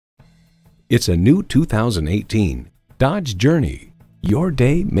It's a new 2018 Dodge Journey. Your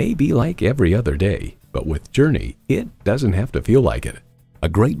day may be like every other day, but with Journey, it doesn't have to feel like it. A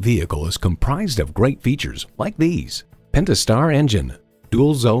great vehicle is comprised of great features like these: Pentastar engine,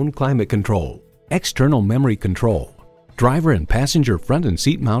 dual zone climate control, external memory control, driver and passenger front and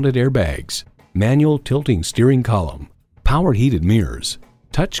seat mounted airbags, manual tilting steering column, power heated mirrors,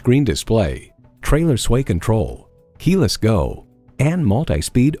 touchscreen display, trailer sway control, keyless go, and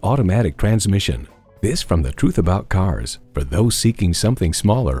multi-speed automatic transmission. This from the truth about cars. For those seeking something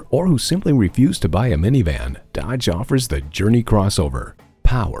smaller or who simply refuse to buy a minivan, Dodge offers the Journey crossover.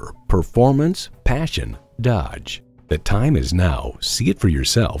 Power, performance, passion, Dodge. The time is now. See it for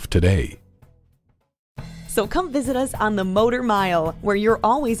yourself today. So come visit us on the Motor Mile, where you're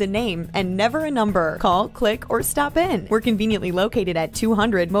always a name and never a number. Call, click, or stop in. We're conveniently located at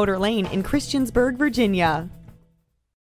 200 Motor Lane in Christiansburg, Virginia.